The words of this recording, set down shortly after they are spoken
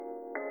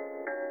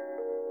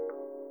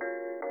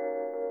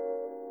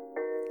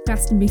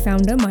Glastonbury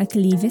founder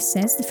Michael Levis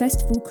says the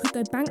festival could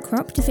go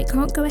bankrupt if it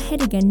can't go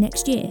ahead again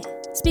next year.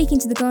 Speaking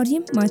to The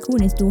Guardian, Michael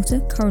and his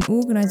daughter, current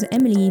organiser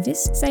Emily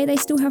Eavis, say they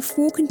still have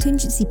 4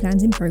 contingency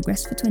plans in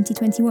progress for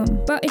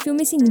 2021. But if you're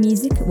missing the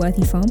music at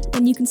Worthy Farm,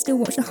 then you can still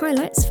watch the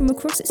highlights from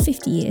across its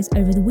 50 years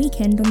over the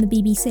weekend on the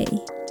BBC.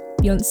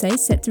 Beyoncé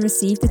is set to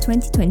receive the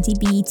 2020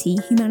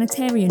 BET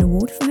Humanitarian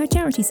Award for her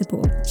charity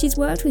support. She's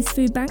worked with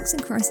food banks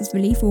and crisis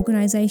relief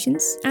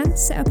organisations and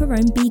set up her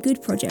own Be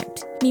Good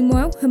project.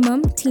 Meanwhile, her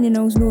mum, Tina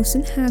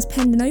Knowles-Lawson, has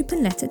penned an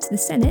open letter to the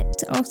Senate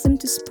to ask them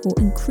to support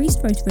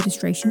increased voter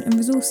registration and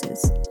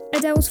resources.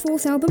 Adele's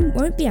 4th album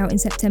won't be out in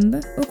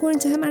September,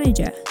 according to her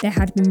manager. There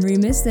had been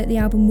rumours that the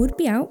album would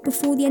be out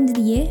before the end of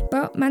the year,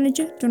 but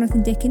manager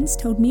Jonathan Dickens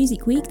told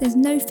Music Week there's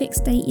no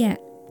fixed date yet.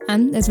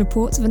 And there's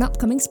reports of an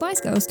upcoming Spice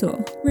Girls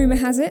tour. Rumour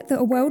has it that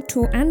a world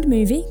tour and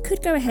movie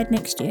could go ahead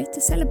next year to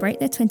celebrate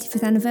their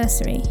 25th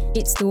anniversary.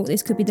 It's thought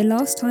this could be the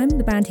last time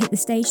the band hit the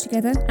stage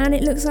together, and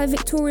it looks like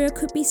Victoria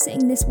could be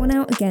sitting this one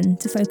out again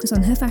to focus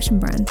on her fashion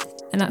brand.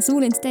 And that's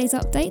all in today's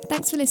update.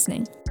 Thanks for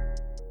listening.